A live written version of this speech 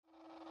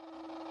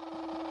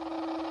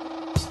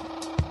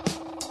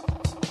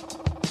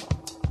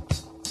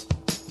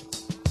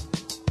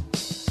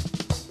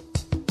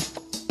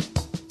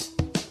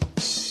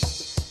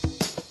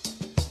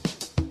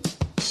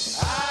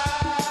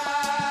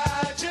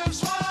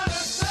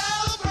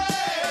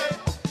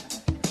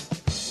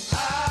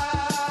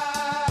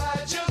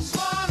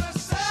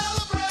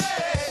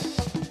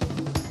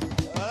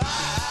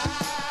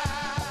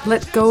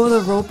Let go of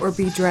the rope or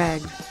be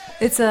dragged.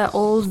 It's an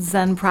old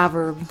Zen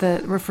proverb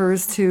that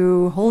refers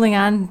to holding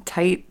on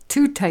tight,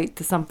 too tight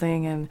to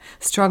something and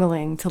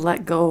struggling to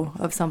let go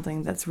of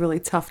something that's really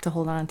tough to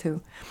hold on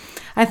to.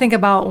 I think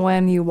about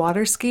when you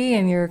water ski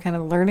and you're kind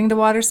of learning to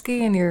water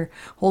ski and you're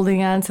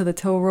holding on to the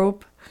tow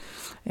rope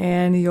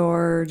and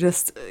you're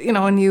just,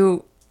 when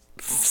you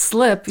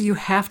slip, you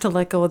have to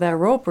let go of that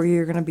rope or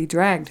you're going to be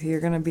dragged.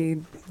 You're going to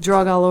be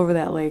drug all over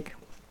that lake.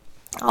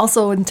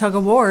 Also in tug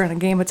of war, in a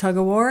game of tug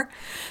of war,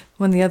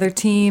 when the other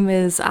team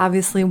is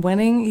obviously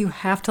winning, you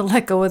have to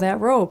let go of that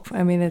rope.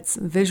 I mean, it's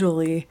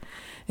visually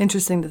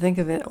interesting to think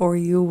of it, or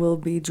you will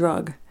be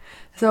drug.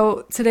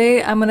 So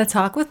today I'm going to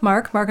talk with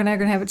Mark. Mark and I are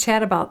going to have a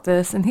chat about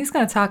this, and he's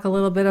going to talk a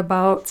little bit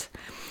about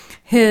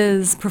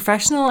his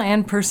professional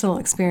and personal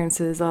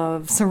experiences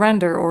of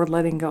surrender or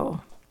letting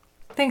go.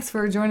 Thanks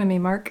for joining me,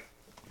 Mark.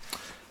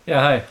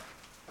 Yeah,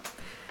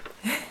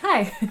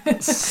 Hi.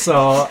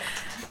 So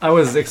I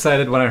was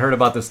excited when I heard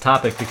about this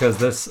topic because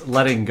this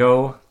letting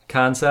go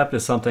concept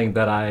is something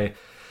that I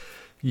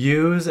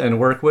use and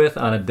work with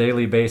on a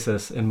daily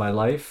basis in my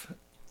life,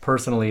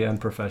 personally and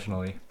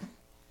professionally.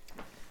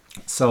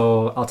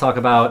 So I'll talk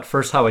about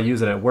first how I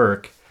use it at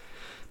work,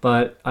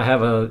 but I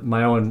have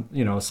my own,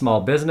 small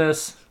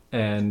business,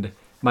 and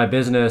my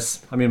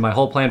business, my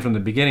whole plan from the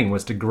beginning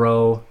was to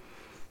grow,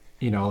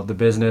 the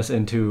business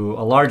into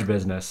a large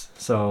business.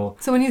 So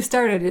when you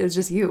started, it was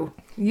just you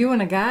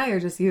and a guy,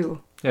 or just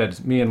you? Yeah,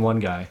 just me and one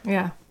guy.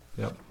 Yeah.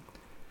 Yep.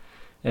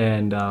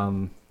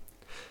 And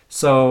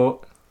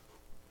so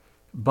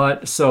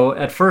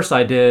at first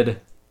I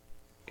did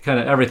kind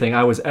of everything.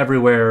 I was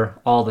everywhere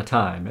all the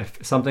time.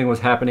 If something was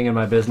happening in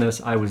my business,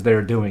 I was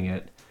there doing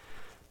it.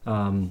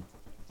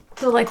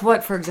 So like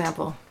what, for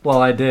example?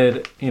 Well, I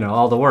did,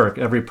 all the work.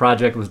 Every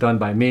project was done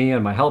by me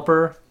and my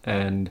helper,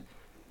 and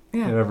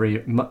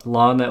every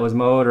lawn that was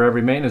mowed or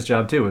every maintenance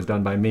job too was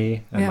done by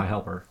me and my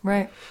helper.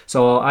 Right.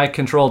 So I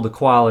controlled the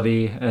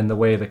quality and the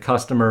way the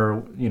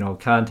customer,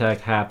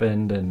 contact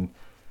happened, and,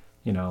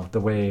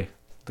 the way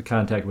the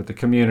contact with the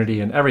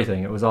community and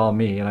everything. It was all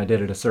me, and I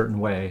did it a certain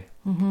way.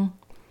 Mm-hmm.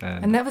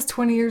 And that was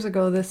 20 years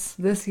ago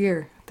this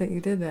year that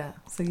you did that.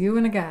 So you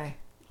and a guy.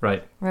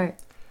 Right. Right.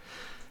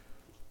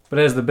 But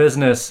as the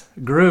business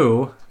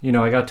grew,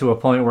 I got to a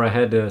point where I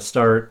had to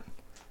start,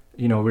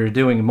 we were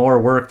doing more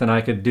work than I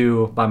could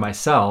do by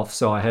myself.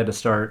 So I had to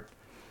start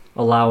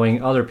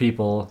allowing other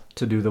people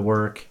to do the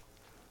work,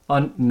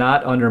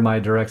 not under my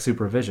direct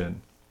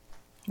supervision.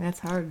 That's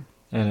hard.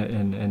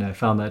 And I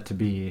found that to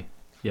be,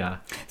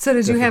 So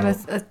did difficult. you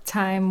have a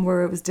time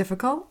where it was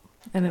difficult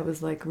and it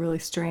was like really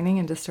straining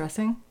and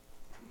distressing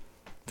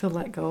to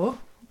let go?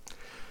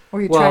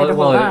 Or you tried to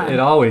hold on? It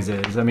always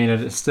is.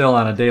 It's still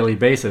on a daily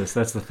basis.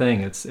 That's the thing.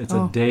 It's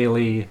a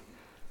daily,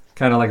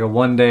 kind of like a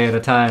one day at a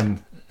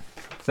time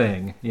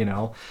thing,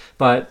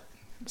 But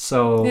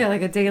so yeah,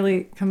 like a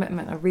daily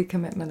commitment, a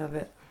recommitment of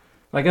it.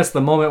 I guess the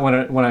moment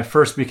when I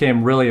first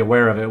became really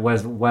aware of it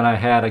was when I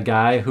had a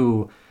guy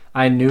who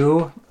I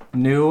knew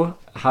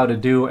how to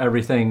do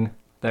everything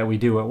that we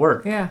do at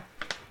work. Yeah.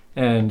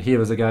 And he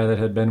was a guy that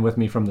had been with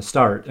me from the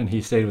start, and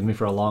he stayed with me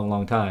for a long,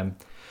 long time.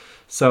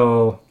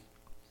 So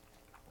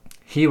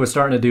he was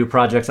starting to do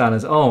projects on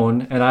his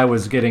own, and I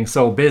was getting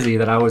so busy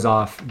that I was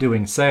off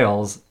doing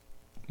sales,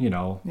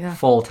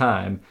 full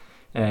time.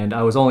 And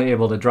I was only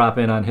able to drop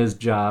in on his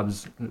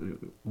jobs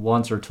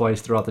once or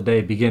twice throughout the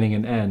day, beginning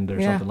and end,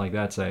 or something like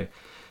that, say.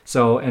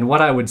 So, and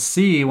what I would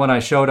see when I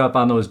showed up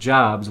on those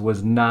jobs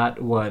was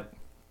not what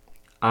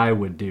I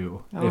would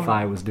do if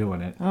I was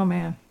doing it. Oh,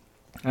 man.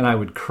 And I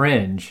would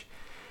cringe.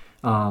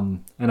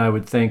 And I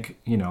would think,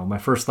 my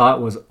first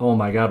thought was, oh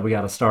my God, we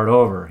got to start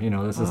over.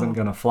 This isn't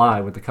going to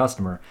fly with the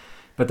customer.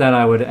 But then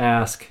I would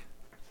ask,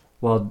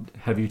 well,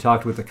 have you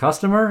talked with the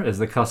customer? Is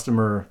the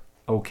customer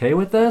okay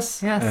with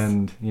this? Yes.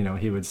 And,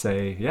 he would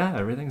say, yeah,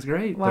 everything's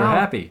great. Wow. They're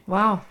happy.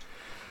 Wow.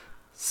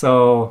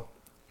 So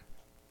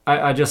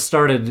I just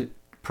started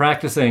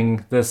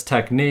practicing this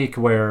technique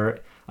where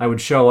I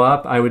would show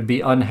up, I would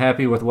be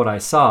unhappy with what I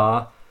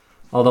saw,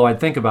 although I'd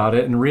think about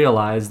it and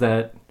realize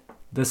that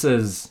this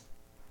is,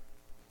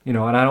 and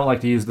I don't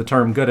like to use the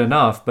term good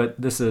enough, but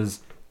this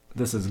is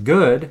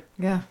good.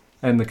 Yeah.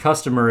 And the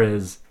customer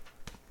is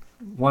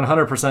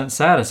 100%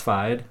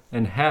 satisfied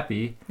and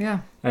happy. Yeah.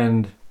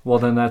 And well,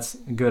 then that's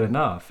good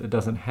enough. It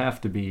doesn't have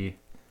to be,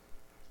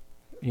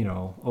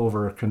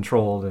 over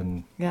controlled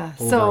and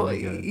So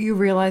good. you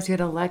realized you had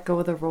to let go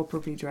of the rope or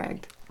be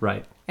dragged.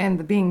 Right. And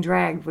the being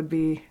dragged would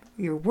be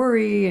your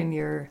worry and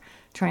you're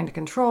trying to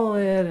control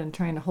it and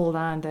trying to hold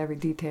on to every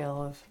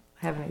detail of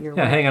having it your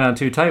way. Yeah, hanging on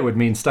too tight would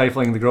mean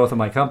stifling the growth of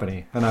my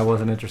company, and I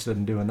wasn't interested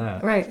in doing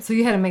that. Right, so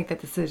you had to make that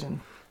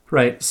decision.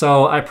 Right,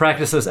 so I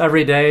practice this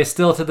every day,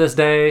 still to this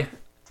day,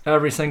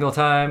 every single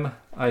time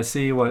I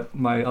see what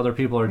my other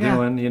people are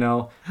doing,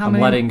 I'm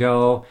letting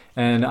go,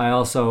 and I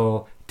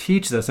also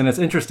teach this, and it's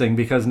interesting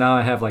because now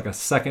I have like a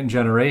second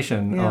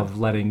generation of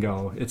letting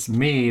go. It's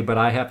me, but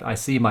I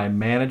see my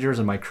managers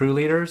and my crew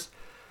leaders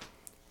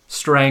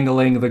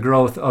strangling the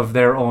growth of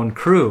their own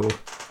crew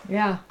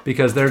Yeah.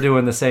 because they're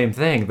doing the same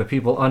thing. The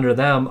people under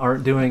them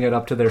aren't doing it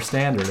up to their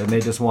standard, and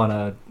they just want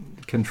to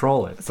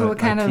control it. So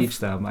but I teach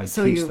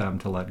them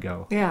to let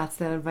go. Yeah, it's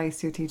that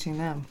advice you're teaching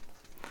them.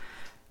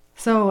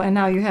 So, and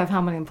now you have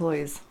how many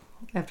employees?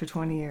 After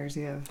 20 years,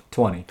 you have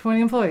 20.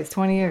 20 employees,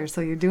 20 years.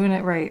 So you're doing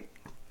it right.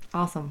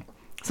 Awesome.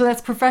 So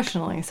that's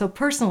professionally. So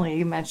personally,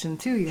 you mentioned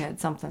too, you had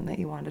something that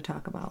you wanted to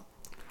talk about.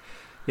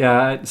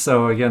 Yeah,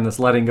 so again, this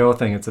letting go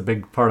thing, it's a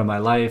big part of my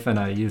life, and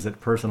I use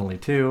it personally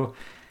too.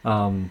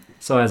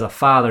 So as a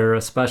father,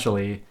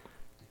 especially,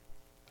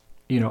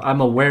 I'm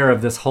aware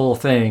of this whole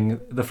thing.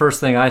 The first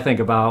thing I think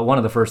about, one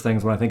of the first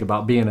things when I think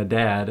about being a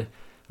dad,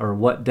 or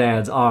what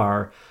dads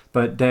are,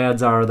 but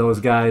dads are those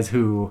guys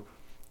who,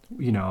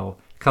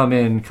 come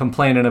in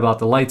complaining about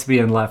the lights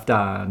being left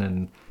on,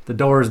 and the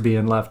doors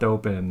being left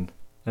open,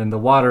 and the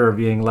water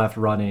being left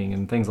running,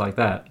 and things like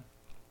that.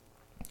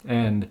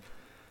 And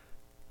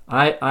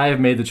I have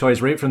made the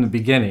choice right from the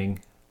beginning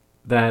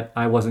that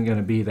I wasn't going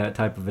to be that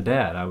type of a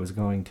dad. I was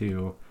going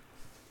to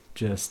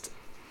just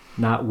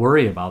not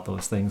worry about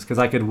those things, because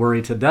I could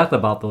worry to death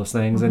about those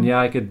things. And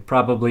I could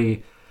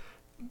probably,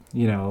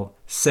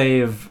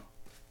 save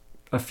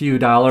a few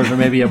dollars or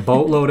maybe a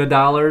boatload of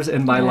dollars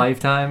in my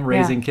lifetime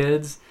raising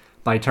kids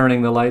by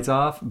turning the lights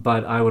off.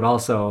 But I would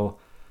also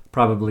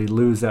probably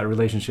lose that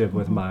relationship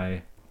with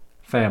my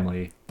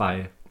family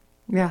by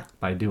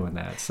doing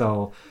that.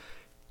 So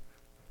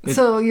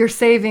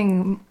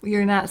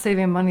you're not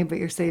saving money, but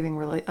you're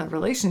saving a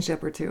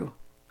relationship or two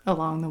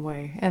along the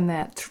way, and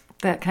that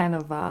kind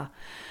of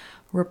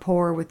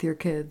rapport with your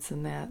kids,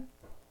 and that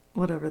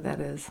whatever that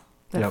is,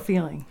 that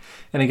feeling.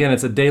 And again,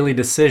 it's a daily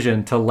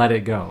decision to let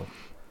it go.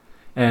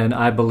 And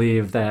I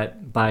believe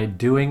that by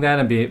doing that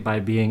and by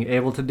being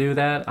able to do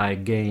that, I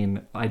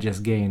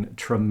just gain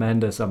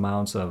tremendous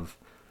amounts of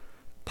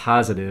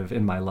positive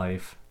in my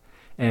life.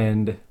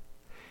 And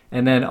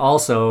then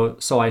also,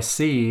 so I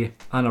see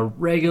on a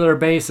regular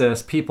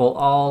basis people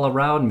all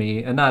around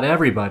me, and not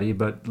everybody,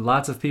 but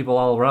lots of people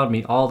all around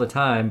me all the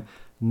time,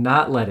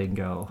 not letting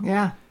go.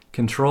 Yeah.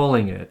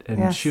 Controlling it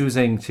and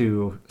choosing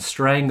to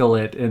strangle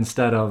it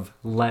instead of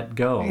let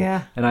go.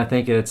 Yeah. And I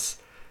think it's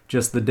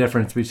just the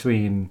difference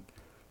between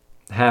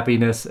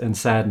happiness and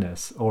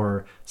sadness,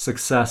 or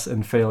success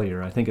and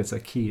failure. I think it's a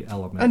key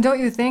element. And don't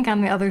you think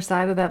on the other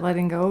side of that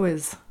letting go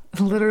is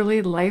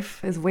literally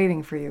life is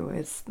waiting for you?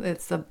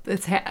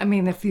 I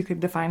mean, if you could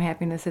define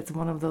happiness, it's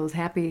one of those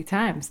happy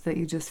times that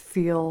you just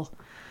feel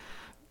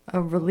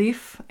a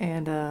relief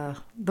and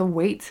the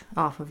weight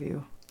off of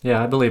you.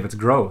 Yeah, I believe it's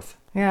growth.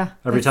 Yeah.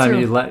 Every time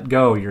you let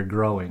go, you're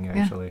growing,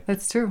 actually. Yeah,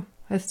 that's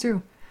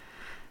true.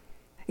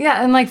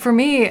 Yeah, and like for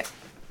me,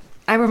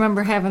 I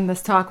remember having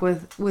this talk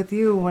with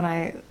you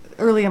when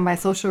early in my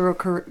social work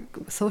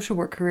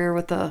career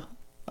with a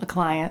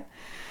client.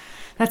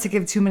 Not to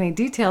give too many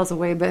details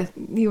away, but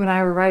you and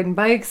I were riding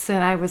bikes,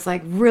 and I was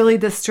like really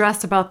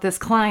distressed about this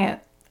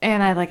client,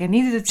 and I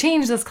needed to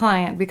change this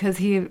client because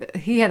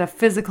he had a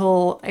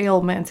physical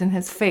ailment in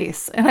his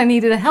face, and I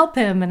needed to help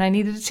him, and I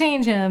needed to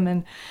change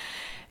him,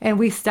 and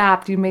we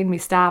stopped. You made me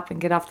stop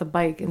and get off the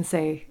bike and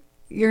say,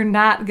 "You're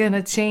not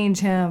gonna change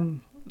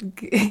him.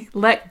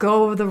 Let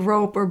go of the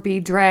rope or be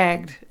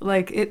dragged."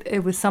 Like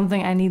it was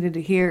something I needed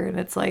to hear, and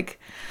it's like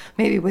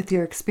maybe with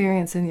your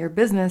experience in your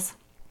business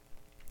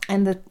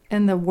and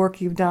the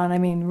work you've done. I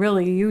mean,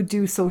 really, you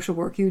do social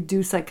work, you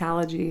do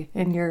psychology,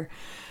 and you're,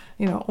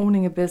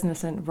 owning a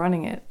business and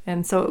running it.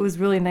 And so it was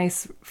really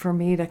nice for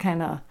me to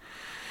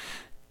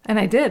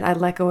I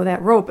let go of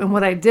that rope. And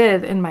what I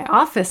did in my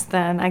office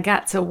then, I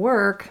got to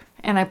work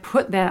and I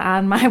put that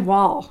on my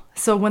wall.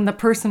 So when the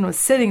person was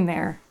sitting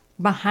there,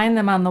 behind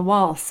them on the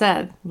wall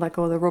said, "Let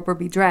go of the rope or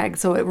be dragged."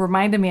 So it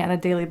reminded me on a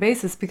daily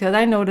basis, because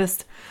I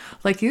noticed,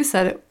 like you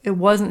said, it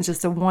wasn't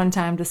just a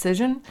one-time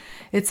decision.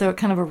 It's a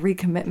kind of a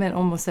recommitment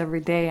almost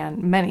every day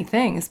on many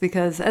things,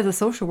 because as a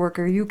social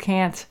worker,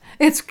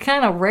 it's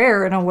kind of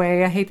rare in a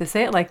way, I hate to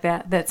say it like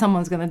that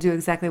someone's going to do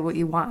exactly what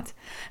you want.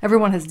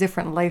 Everyone has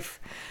different life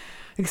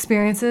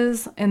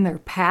experiences in their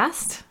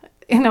past,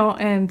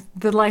 and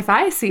the life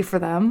I see for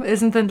them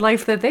isn't the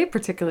life that they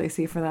particularly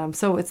see for them.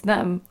 So it's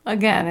them.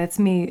 Again, it's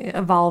me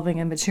evolving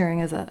and maturing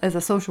as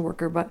a social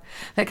worker, but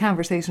that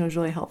conversation was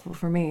really helpful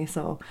for me.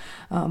 So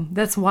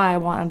that's why I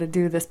wanted to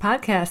do this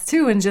podcast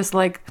too. And just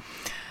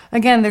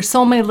again, there's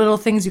so many little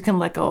things you can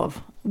let go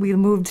of. We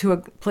moved to a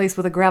place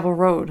with a gravel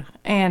road,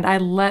 and I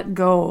let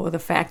go of the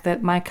fact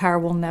that my car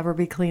will never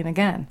be clean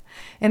again.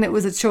 And it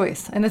was a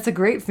choice, and it's a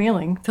great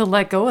feeling to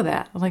let go of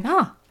that. I'm like,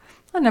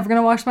 I'm never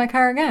going to wash my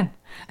car again.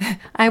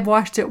 I've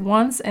washed it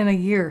once in a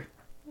year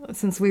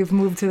since we've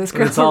moved to this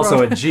gravel road. It's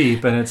also a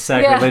Jeep, and it's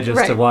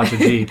sacrilegious to wash a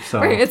Jeep. So.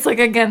 Right, it's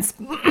against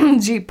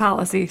Jeep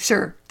policy.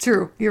 Sure,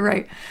 true, you're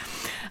right.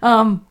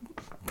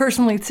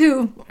 Personally,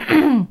 too,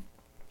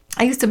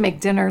 I used to make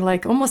dinner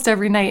like almost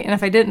every night, and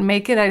if I didn't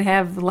make it, I'd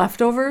have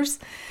leftovers.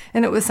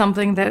 And it was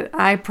something that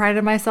I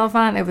prided myself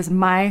on. It was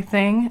my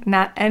thing.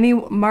 Not any,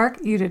 Mark,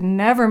 you'd have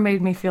never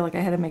made me feel like I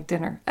had to make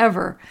dinner,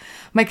 ever.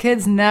 My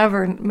kids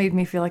never made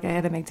me feel like I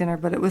had to make dinner,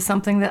 but it was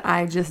something that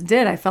I just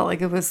did. I felt like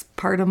it was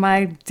part of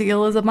my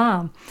deal as a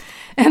mom.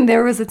 And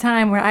there was a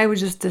time where I was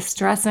just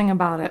distressing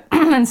about it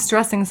and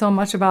stressing so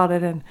much about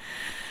it. And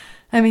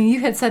I mean,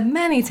 you had said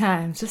many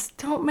times, just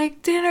don't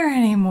make dinner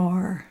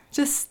anymore.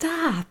 Just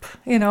stop,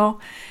 you know.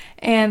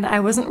 And I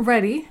wasn't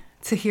ready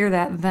to hear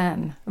that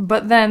then.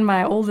 But then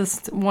my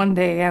oldest, one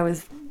day I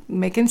was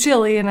making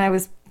chili and I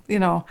was, you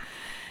know,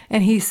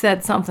 and he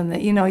said something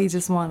that, you know, you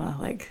just want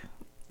to like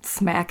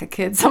smack a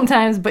kid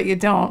sometimes, but you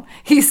don't.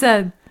 He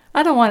said,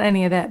 I don't want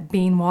any of that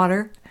bean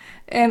water.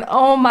 And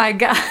oh my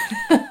God.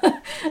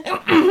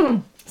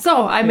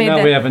 So I made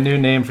that. We have a new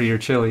name for your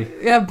chili.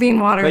 Yeah, bean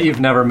water. That you've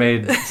never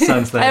made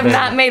since that day. I have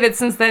not made it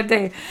since that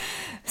day.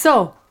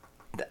 So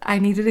I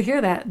needed to hear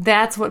that.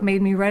 That's what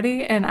made me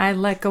ready, and I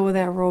let go of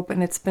that rope,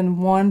 and it's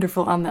been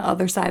wonderful on the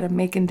other side of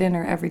making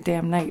dinner every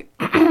damn night.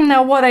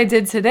 Now, what I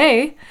did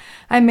today,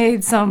 I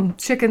made some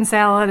chicken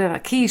salad and a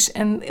quiche,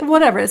 and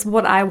whatever, it's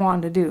what I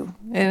wanted to do,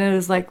 and it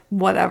was like,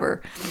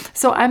 whatever.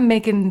 So I'm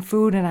making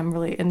food, and I'm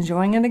really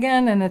enjoying it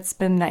again, and it's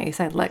been nice.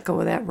 I let go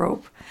of that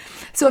rope.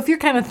 So if you're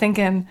kind of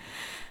thinking,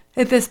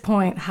 at this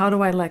point, how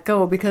do I let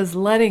go? Because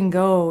letting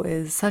go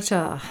is such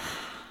a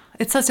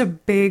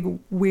big,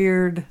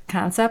 weird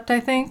concept,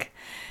 I think.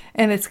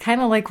 And it's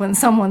kind of like when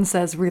someone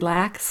says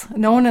relax.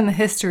 No one in the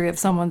history of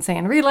someone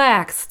saying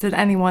relax did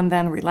anyone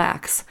then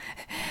relax.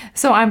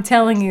 So I'm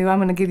telling you, I'm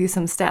going to give you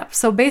some steps.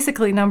 So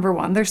basically, number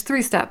one, there's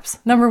 3 steps.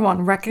 Number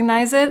one,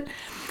 recognize it.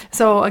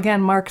 So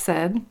again, Mark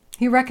said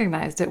he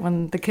recognized it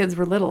when the kids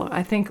were little.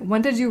 I think,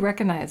 when did you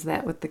recognize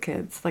that with the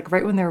kids? Like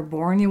right when they were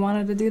born, you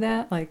wanted to do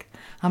that? Like,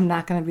 I'm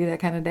not going to be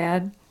that kind of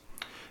dad?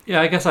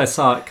 Yeah, I guess I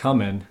saw it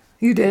coming.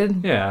 You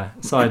did? Yeah,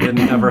 so I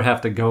didn't ever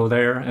have to go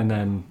there and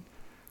then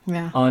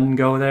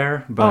ungo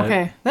there. But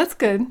okay, that's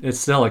good. It's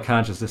still a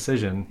conscious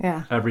decision.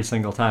 Yeah. Every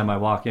single time I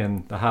walk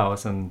in the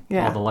house and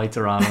Yeah. all the lights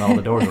are on and all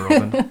the doors are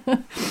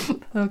open.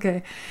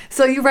 Okay,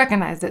 so you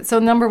recognized it. So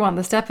number one,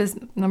 the step is,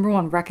 number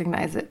one,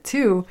 recognize it.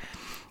 2,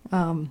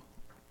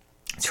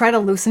 try to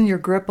loosen your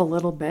grip a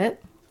little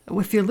bit.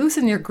 If you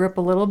loosen your grip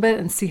a little bit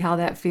and see how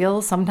that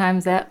feels,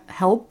 sometimes that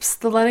helps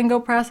the letting go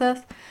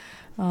process.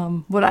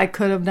 What I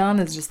could have done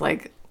is just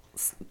like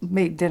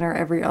made dinner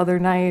every other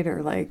night,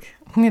 or like,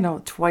 you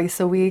know, twice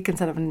a week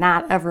instead of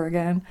not ever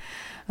again.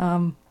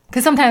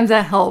 Because sometimes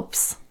that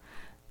helps,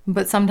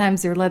 but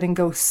sometimes you're letting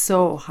go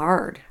so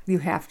hard you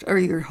have to, or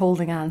you're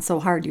holding on so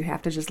hard you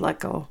have to just let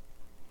go.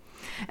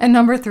 And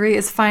number 3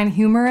 is find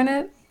humor in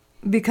it,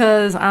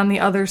 because on the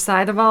other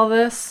side of all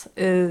this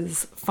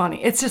is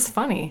funny. It's just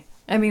funny.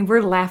 I mean,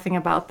 we're laughing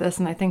about this,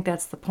 and I think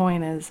that's the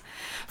point, is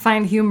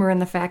find humor in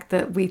the fact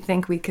that we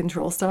think we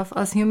control stuff,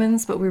 us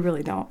humans, but we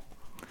really don't.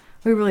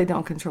 We really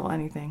don't control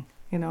anything,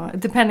 you know,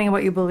 depending on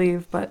what you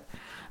believe. But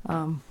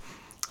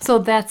so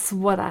that's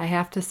what I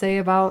have to say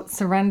about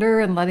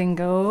surrender and letting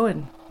go.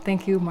 And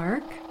thank you,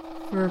 Mark,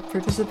 for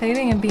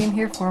participating and being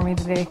here for me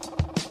today.